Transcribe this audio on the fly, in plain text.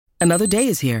Another day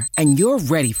is here, and you're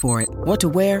ready for it. What to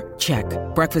wear? Check.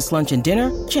 Breakfast, lunch, and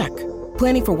dinner? Check.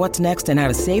 Planning for what's next and how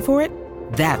to save for it?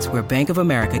 That's where Bank of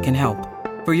America can help.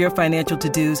 For your financial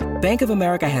to-dos, Bank of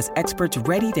America has experts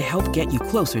ready to help get you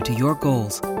closer to your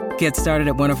goals. Get started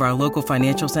at one of our local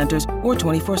financial centers or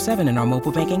 24/7 in our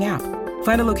mobile banking app.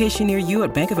 Find a location near you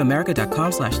at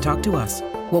bankofamerica.com/talktous.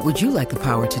 What would you like the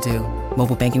power to do?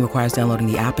 Mobile banking requires downloading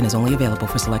the app and is only available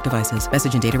for select devices.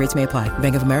 Message and data rates may apply.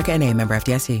 Bank of America N.A., member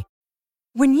FDIC.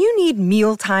 When you need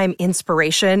mealtime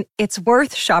inspiration, it's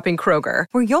worth shopping Kroger,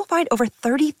 where you'll find over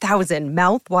 30,000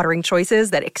 mouth-watering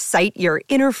choices that excite your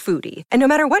inner foodie. And no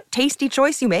matter what tasty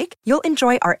choice you make, you'll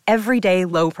enjoy our everyday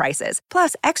low prices,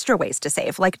 plus extra ways to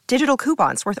save, like digital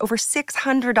coupons worth over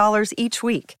 $600 each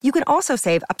week. You can also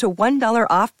save up to $1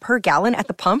 off per gallon at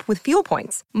the pump with fuel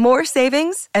points. More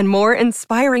savings and more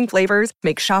inspiring flavors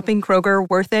make shopping Kroger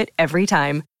worth it every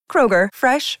time. Kroger,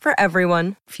 fresh for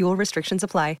everyone. Fuel restrictions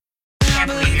apply. I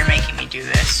can't believe you're making me do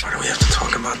this. Why do we have to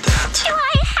talk about that? Do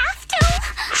I have to?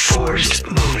 Forced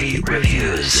Movie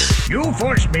Reviews. You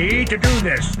forced me to do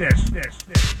this.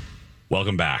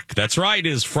 Welcome back. That's right. It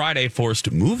is Friday,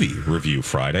 Forced Movie Review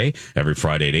Friday. Every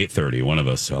Friday at 8:30, one of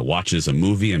us watches a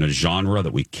movie in a genre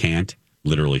that we can't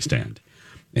literally stand.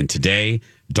 And today,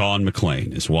 Dawn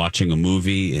McLean is watching a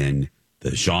movie in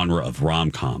the genre of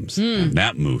rom-coms. And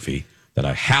that movie that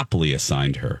I happily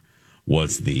assigned her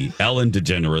was the Ellen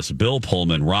DeGeneres, Bill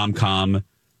Pullman rom-com,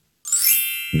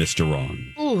 Mr. Wrong.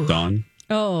 Ooh. Dawn?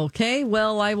 Oh, okay.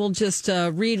 Well, I will just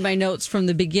read my notes from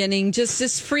the beginning.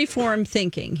 Just free-form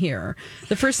thinking here.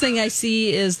 The first thing I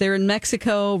see is they're in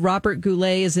Mexico. Robert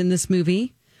Goulet is in this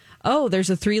movie. Oh, there's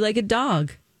a three-legged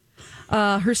dog.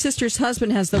 Her sister's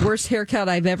husband has the worst haircut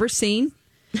I've ever seen.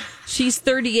 She's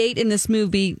 38 in this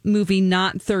movie,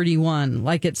 not 31,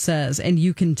 like it says, and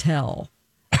you can tell.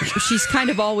 She's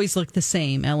kind of always looked the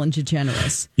same, Ellen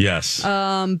DeGeneres. Yes.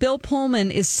 Bill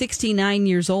Pullman is 69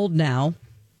 years old now,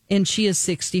 and she is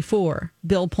 64.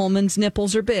 Bill Pullman's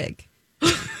nipples are big.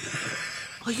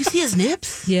 Oh, you see his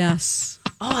nips? Yes.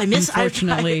 Oh, I miss.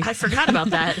 Unfortunately. I forgot about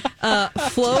that.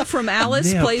 Flo from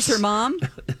Alice Nips. plays her mom.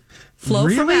 Flo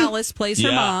from Really? Alice plays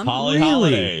her mom. Holly Really?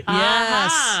 Holiday. Yes.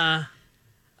 Ah.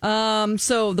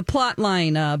 So the plot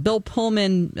line, Bill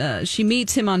Pullman, she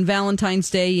meets him on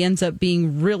Valentine's Day. He ends up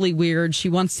being really weird. She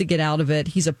wants to get out of it.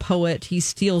 He's a poet. He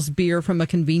steals beer from a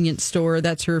convenience store.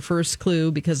 That's her first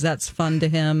clue because that's fun to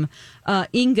him.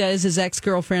 Inga is his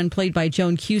ex-girlfriend, played by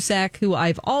Joan Cusack, who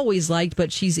I've always liked,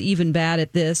 but she's even bad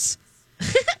at this.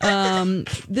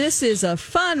 This is a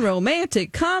fun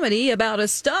romantic comedy about a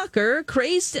stalker,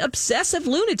 crazed, obsessive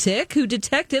lunatic who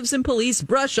detectives and police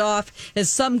brush off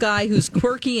as some guy who's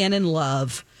quirky and in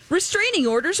love. Restraining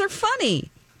orders are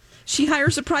funny. She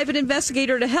hires a private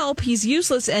investigator to help. He's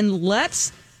useless and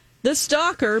lets the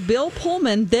stalker, Bill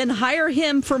Pullman, then hire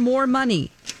him for more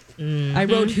money. I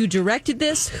wrote who directed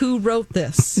this, who wrote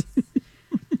this.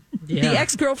 Yeah. The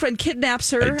ex-girlfriend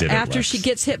kidnaps her after she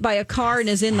gets hit by a car and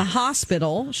is in the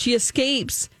hospital. She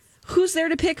escapes. Who's there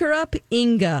to pick her up?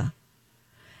 Inga.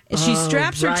 She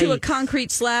straps her to a right.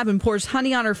 concrete slab and pours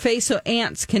honey on her face so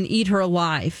ants can eat her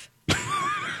alive.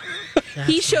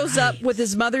 He shows up with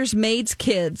his mother's maid's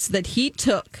kids that he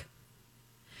took,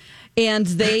 and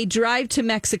they drive to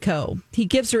Mexico. He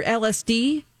gives her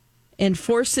LSD and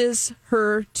forces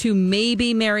her to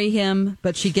maybe marry him,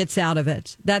 but she gets out of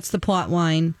it. That's the plot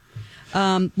line.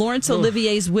 Laurence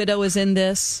Olivier's widow is in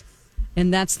this,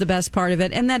 and that's the best part of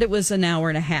it, and that it was an hour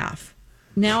and a half.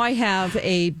 Now I have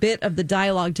a bit of the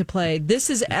dialogue to play. This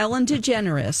is Ellen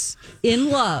DeGeneres in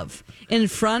love in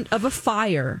front of a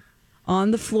fire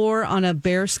on the floor on a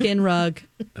bearskin rug,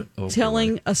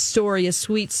 telling a story, a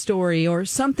sweet story, or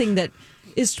something that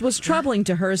was troubling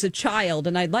to her as a child.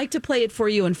 And I'd like to play it for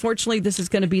you. Unfortunately, this is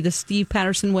going to be the Steve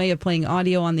Patterson way of playing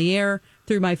audio on the air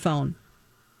through my phone.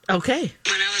 Okay.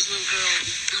 When I was a little girl,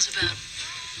 I was about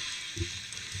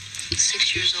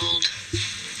 6 years old.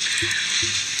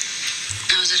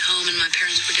 I was at home and my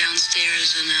parents were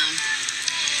downstairs, and I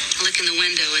look in the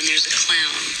window and there's a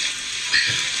clown.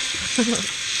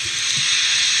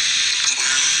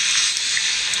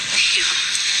 Yeah.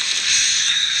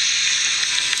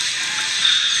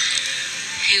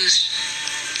 He was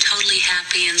totally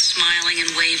happy and smiling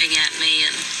and waving at me,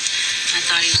 and I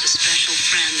thought he was a special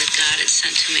friend that God had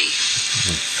sent to me.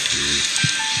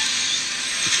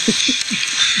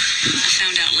 I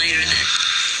found out later that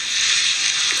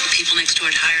people next door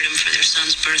had hired him for their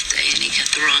son's birthday, and he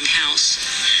kept the wrong house.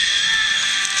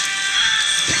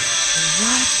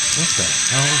 What the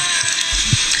hell?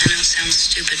 I know it sounds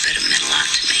stupid, but it meant a lot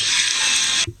to me.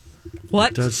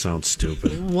 What? It does sound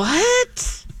stupid.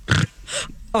 What?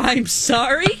 I'm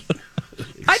sorry?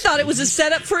 I thought it was a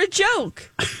setup for a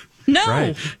joke. No.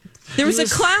 Right. There was a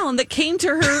clown that came to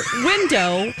her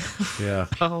window Yeah.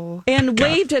 and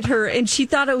waved at her, and she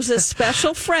thought it was a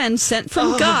special friend sent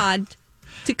from God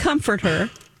to comfort her.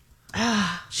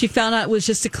 She found out it was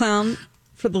just a clown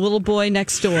for the little boy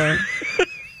next door.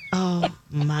 Oh,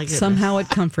 my goodness. Somehow it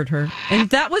comforted her. And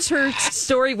that was her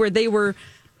story where they were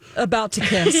about to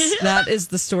kiss. That is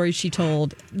the story she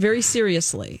told very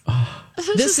seriously.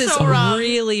 This is so wrong.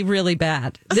 really, really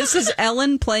bad. This is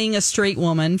Ellen playing a straight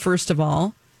woman, first of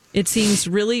all. It seems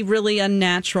really, really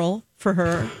unnatural for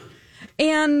her.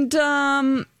 And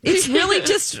it's really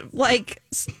just like,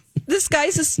 this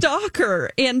guy's a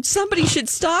stalker and somebody should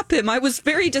stop him. I was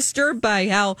very disturbed by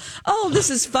how, this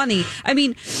is funny. I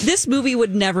mean, this movie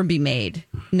would never be made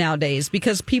nowadays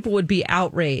because people would be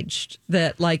outraged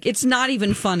that, like, it's not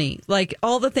even funny. Like,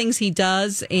 all the things he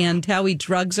does and how he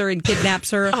drugs her and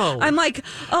kidnaps her. I'm like,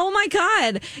 oh my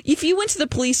God. If you went to the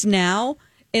police now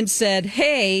and said,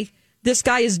 hey, this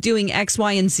guy is doing X,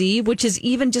 Y, and Z, which is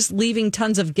even just leaving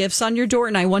tons of gifts on your door,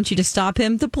 and I want you to stop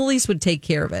him, the police would take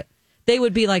care of it. They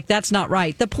would be like, that's not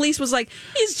right. The police was like,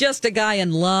 he's just a guy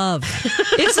in love.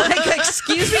 It's like,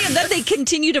 excuse me? And then they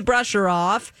continue to brush her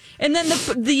off. And then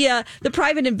the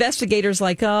private investigator's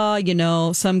like,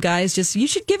 some guys just, you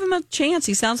should give him a chance.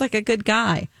 He sounds like a good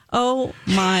guy. Oh,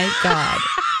 my God.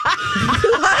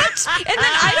 What? And then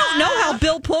I don't know how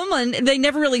Bill Pullman, they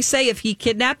never really say if he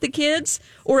kidnapped the kids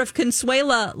or if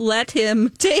Consuela let him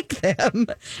take them.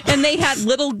 And they had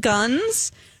little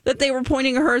guns that they were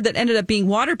pointing at her that ended up being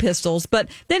water pistols. But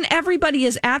then everybody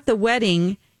is at the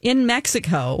wedding in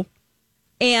Mexico,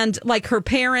 and like her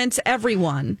parents,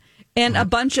 everyone, and a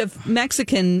bunch of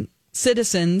Mexican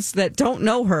citizens that don't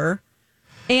know her,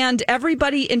 and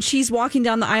everybody, and she's walking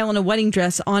down the aisle in a wedding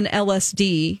dress on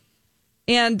LSD.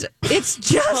 And it's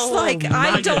just I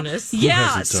don't. Goodness.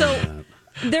 Yeah, so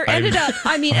there ended up,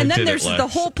 and then there's the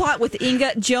whole plot with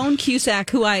Inga, Joan Cusack,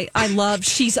 who I love.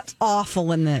 She's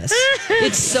awful in this.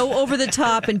 It's so over the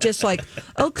top and just like,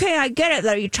 okay, I get it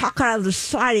that you talk out of the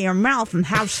side of your mouth and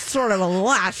have sort of a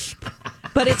lisp.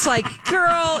 But it's like,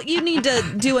 girl, you need to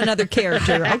do another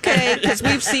character, okay? Because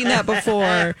we've seen that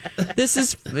before.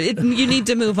 You need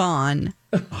to move on.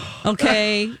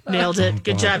 Okay. Nailed it.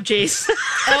 Good job, Jace.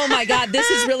 Oh my God, this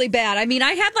is really bad. I mean,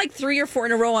 I had like 3 or 4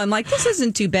 in a row. I'm like, this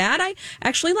isn't too bad. I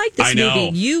actually like this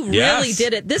movie. You really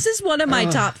did it. This is one of my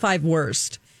top 5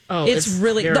 worst. Oh, it's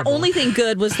really terrible. The only thing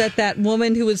good was that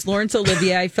woman who was Laurence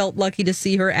Olivier. I felt lucky to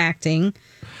see her acting.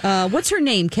 What's her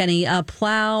name, Kenny?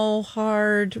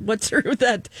 Plowhard. What's her Joan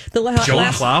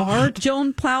Plowhard?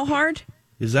 Joan Plowhard.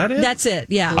 Is that it? That's it.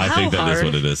 Yeah. I think that is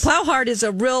what it is. Plowhard is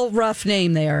a real rough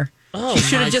name there. Oh, she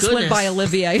should my have just went by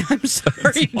Olivier. I'm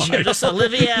sorry. Just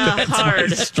Olivia Hard. I'm sorry.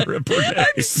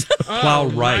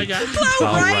 Plowright.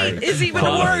 Plowright is even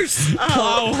worse.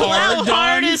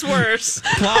 Plowhard is worse.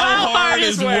 Plowhard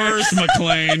is worse,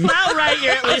 McLean. Plowright,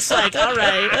 you're at least like, all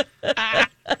right.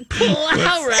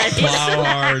 Plowright.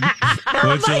 Plowhard.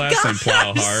 What's your last name? I'm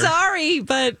Plowhard. sorry,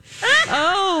 but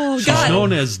She's God.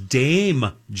 known as Dame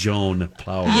Joan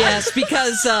Plowhard. Yes,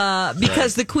 because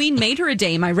the Queen made her a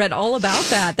dame. I read all about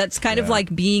that. That's kind of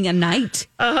like being a knight.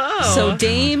 Oh. So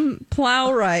Dame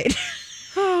Plowright.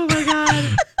 Oh my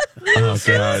God. Oh,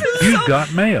 God. You've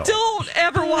got mail. Don't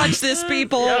ever watch this,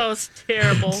 people. Oh, it's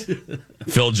terrible.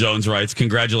 Phil Jones writes,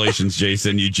 congratulations,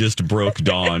 Jason. You just broke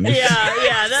Dawn. Yeah.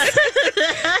 Oh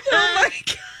my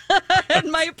God.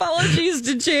 And my apologies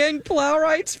to Jan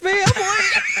Plowright's family.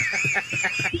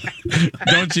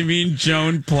 Don't you mean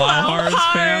Joan Plowhard's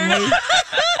family?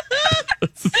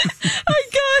 My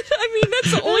God. I mean,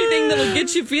 that's the only thing that'll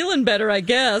get you feeling better, I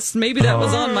guess. Maybe that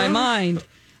was on my mind.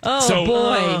 Oh, So-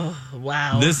 boy. Oh,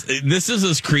 wow. This is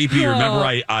as creepy. Remember,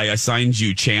 I assigned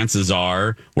you Chances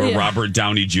Are, where Yeah. Robert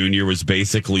Downey Jr. was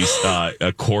basically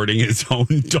courting his own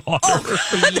daughter.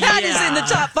 That is in the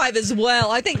top 5 as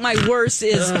well. I think my worst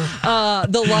is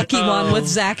the lucky one with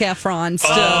Zac Efron.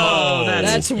 Still,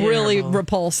 that's really terrible.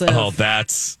 repulsive. Oh,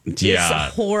 that's yeah.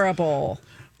 It's horrible.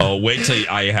 Oh, wait till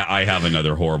I have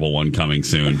another horrible one coming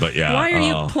soon. But yeah, Why are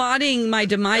you plotting my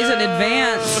demise in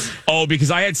advance? Oh,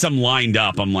 because I had some lined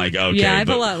up. I'm like, okay, Yeah, I have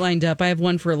but, a lot lined up. I have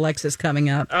one for Alexis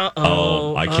coming up.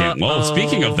 Oh, I can't. Well,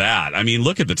 speaking of that, I mean,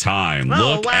 look at the time.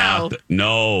 Oh, Look wow. at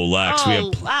no, Lex. We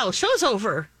have Wow, show's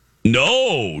over.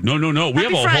 no. We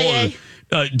have a Friday. whole.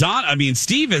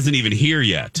 Steve isn't even here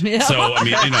yet. Yeah. So, I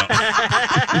mean,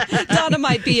 Donna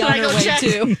might be on her way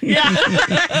too.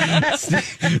 Yeah.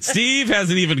 Steve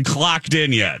hasn't even clocked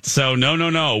in yet. So,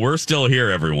 no. We're still here,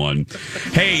 everyone.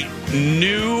 Hey,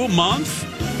 new month,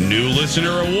 new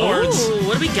listener awards. Ooh,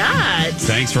 what do we got?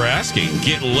 Thanks for asking.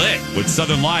 Get lit with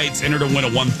Southern Lights. Enter to win a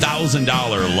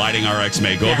 $1,000 Lighting RX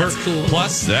makeover. That's cool.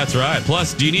 Plus, that's right.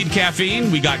 Plus, do you need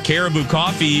caffeine? We got Caribou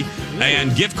Coffee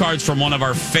and gift cards from one of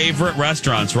our favorite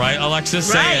restaurants, right,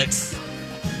 Alexis? Say it.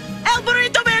 El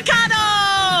Burrito Mercado!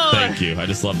 Thank you. I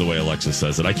just love the way Alexis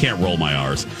says it. I can't roll my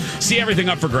R's. See everything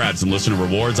up for grabs and listener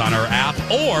rewards on our app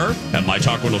or at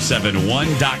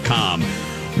mytalk1071.com.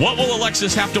 What will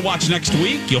Alexis have to watch next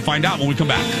week? You'll find out when we come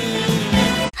back.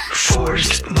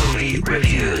 Forced movie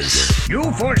reviews.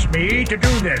 You forced me to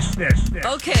do this.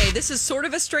 Okay, this is sort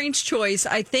of a strange choice.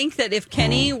 I think that if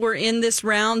Kenny were in this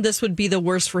round, this would be the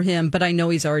worst for him, but I know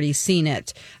he's already seen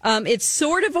it. It's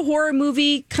sort of a horror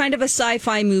movie, kind of a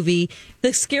sci-fi movie.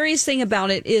 The scariest thing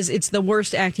about it is it's the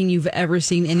worst acting you've ever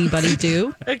seen anybody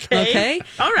do. Okay?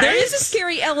 All right. There is a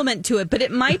scary element to it, but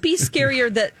it might be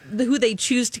scarier that who they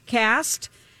choose to cast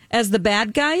as the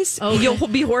bad guys. Okay. You'll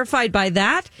be horrified by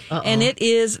that. And it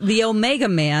is The Omega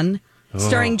Man,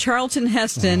 starring Charlton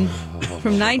Heston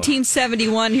from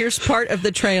 1971. Here's part of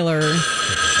the trailer.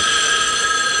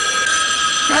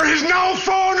 There is no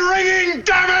phone ringing,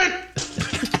 damn it!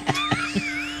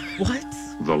 What?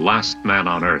 The last man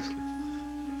on Earth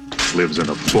lives in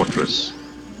a fortress.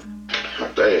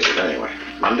 What day is it anyway?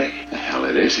 Monday? The hell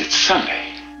it is. It's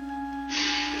Sunday.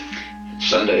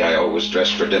 Sunday I always dress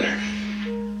for dinner.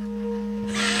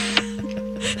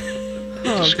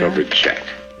 Discovery check.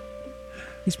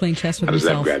 He's playing chess with How does that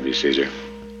himself. grab you, Caesar?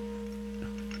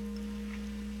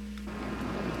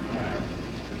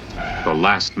 The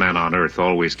last man on Earth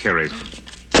always carried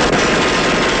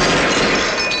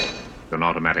an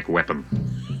automatic weapon.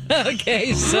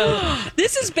 Okay, so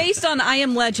this is based on I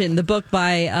Am Legend, the book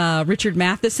by Richard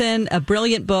Matheson, a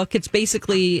brilliant book. It's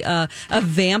basically a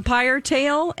vampire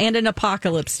tale and an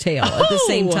apocalypse tale at the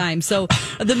same time. So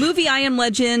the movie I Am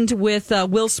Legend with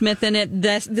Will Smith in it,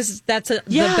 that's the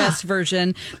best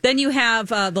version. Then you have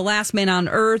The Last Man on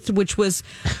Earth, which was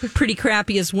pretty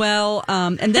crappy as well.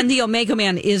 And then The Omega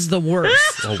Man is the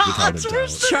worst. Without a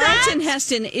doubt. Charlton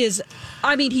Heston is,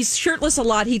 he's shirtless a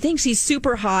lot. He thinks he's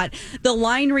super hot. The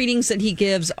line readings that he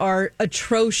gives are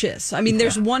atrocious. I mean,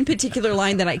 there's one particular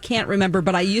line that I can't remember,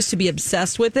 but I used to be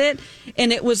obsessed with it.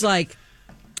 And it was like,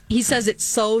 he says it's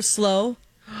so slow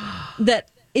that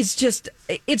it's just,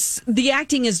 the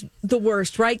acting is the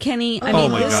worst, right, Kenny? I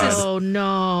mean, my God. Oh,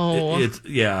 no.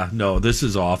 This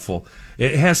is awful.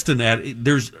 Heston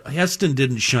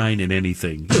didn't shine in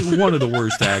anything. He's one of the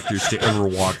worst actors to ever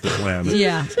walk the planet.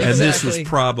 Yeah, and this was exactly.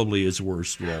 probably his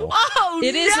worst role. Oh,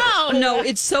 It is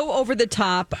it's so over the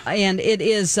top, and it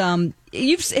is. Have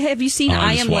you seen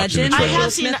I Am Legend? I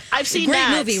have seen. I've seen Great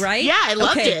that movie, right? Yeah, I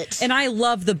loved it. And I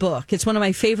love the book. It's one of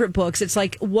my favorite books. It's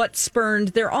like what spurned.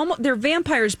 They're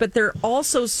vampires, but they're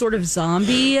also sort of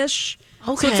zombie-ish.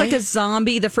 Okay. So it's like a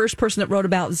zombie, the first person that wrote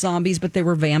about zombies, but they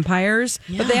were vampires.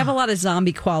 Yeah. But they have a lot of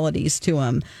zombie qualities to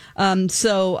them.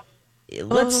 So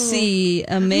let's see.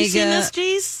 Omega. Have you seen this,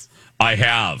 Jeez? I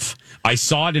have. I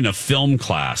saw it in a film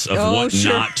class of what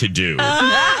not to do.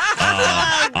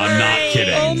 I'm not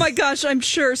kidding. Oh my gosh, I'm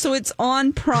sure. So it's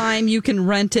on Prime. You can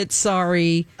rent it.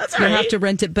 Sorry. That's You'll right. have to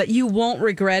rent it, but you won't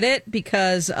regret it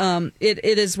because it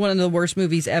is one of the worst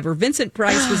movies ever. Vincent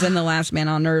Price was in The Last Man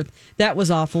on Earth. That was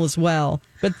awful as well.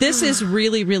 But this is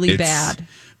really, really bad.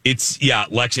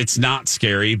 Lex, it's not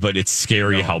scary, but it's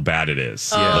scary how bad it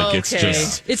is. Oh, it's okay.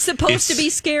 just It's supposed to be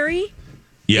scary.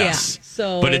 yes. Yeah,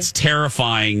 so but it's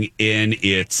terrifying in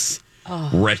its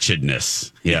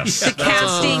wretchedness. Yes. the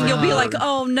casting. You'll be like,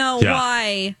 oh no, Yeah.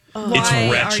 why? Why It's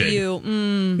wretched. are you?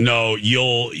 No,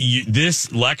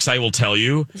 this Lex, I will tell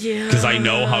you, because I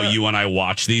know how you and I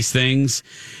watch these things.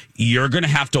 You're going to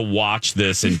have to watch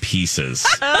this in pieces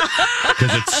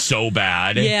because it's so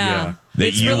bad Yeah. that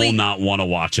It's you really- will not want to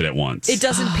watch it at once. It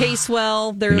doesn't pace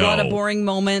well. There are a lot of No. boring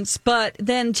moments, but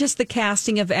then just the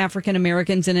casting of African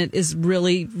Americans in it is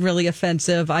really, really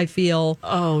offensive. I feel.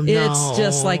 Oh, no. It's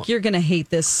just like you're going to hate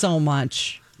this so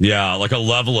much. Yeah, like a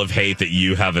level of hate that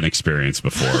you haven't experienced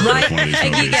before. Right? With one of these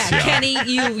And movies. Kenny,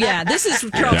 this is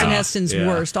Charlton Yeah. Heston's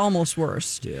worst, almost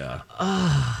worst. Yeah.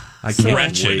 I can't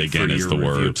Wretched wait again for is your the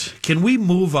review. word. Can we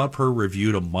move up her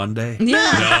review to Monday?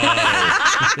 Yeah.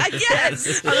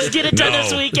 Yes. I'll just get it done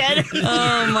this weekend.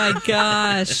 Oh my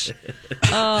gosh.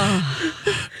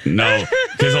 No,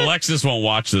 because Alexis won't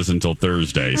watch this until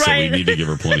Thursday, so we Right. need to give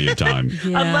her plenty of time.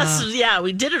 Yeah. Unless,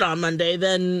 we did it on Monday,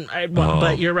 then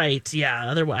but you're right. Yeah,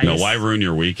 otherwise. No, why ruin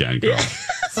your weekend, girl?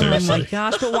 Oh my Seriously.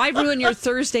 gosh. But why ruin your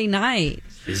Thursday night?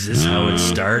 Is this how it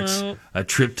starts? A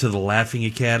trip to the Laughing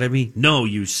Academy? No,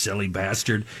 you silly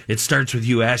bastard. It starts with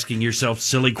you asking yourself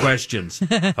silly questions.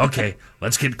 Okay,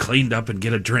 let's get cleaned up and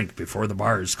get a drink before the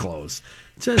bars close.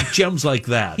 It's gems like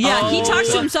that. Yeah, he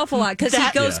talks to himself a lot because he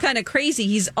That- goes kind of crazy.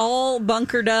 He's all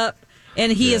bunkered up. And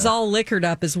he is all liquored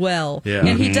up as well. Yeah.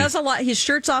 And he does a lot. His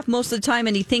shirt's off most of the time,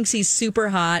 and he thinks he's super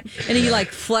hot. And he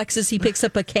like flexes. He picks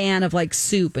up a can of like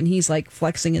soup, and he's like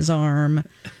flexing his arm.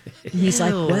 And he's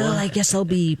like, "Well, I guess I'll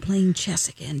be playing chess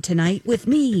again tonight with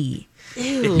me."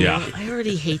 Ew, Yeah. I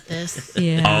already hate this.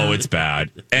 Yeah. Oh, it's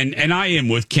bad. And I am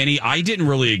with Kenny. I didn't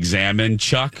really examine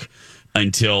Chuck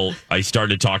until I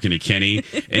started talking to Kenny.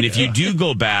 And if you do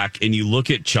go back and you look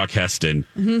at Chuck Heston,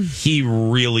 he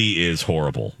really is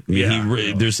horrible. I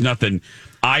mean, there's nothing.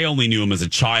 I only knew him as a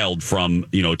child from,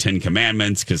 10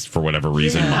 Commandments, because for whatever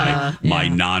reason, my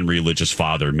non-religious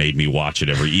father made me watch it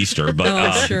every Easter.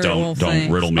 But don't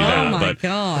riddle me that. Oh, my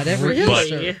God. Every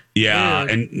Easter. Yeah,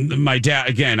 and my dad,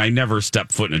 again, I never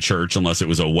stepped foot in a church unless it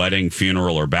was a wedding,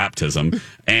 funeral, or baptism.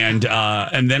 And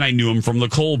then I knew him from the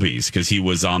Colbys because he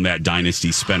was on that Dynasty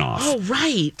spinoff. Oh,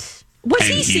 right. Was And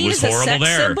he he seen was as a horrible sex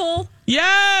there. symbol?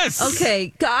 Yes!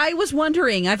 Okay. I was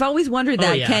wondering. I've always wondered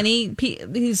that, yeah. Kenny.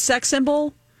 He's sex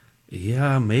symbol?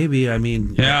 Yeah, maybe. I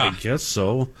mean, I guess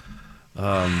so.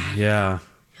 Yeah.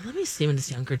 Let me see him in his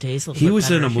younger days. He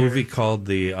was in a movie called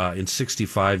in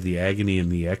 '65, The Agony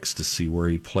and the Ecstasy, where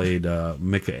he played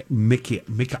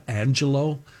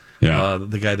Michelangelo,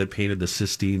 the guy that painted the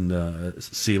Sistine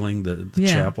ceiling, the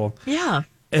chapel. Yeah.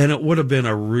 And it would have been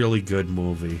a really good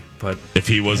movie, but if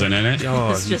he wasn't in it,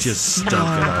 he just stunk it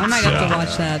up. I might have to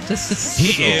watch that just to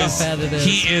see how bad it is.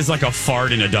 He is like a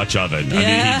fart in a Dutch oven. I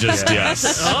mean, he just,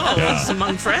 yes. Oh, Yeah. it's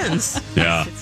among friends. Yeah.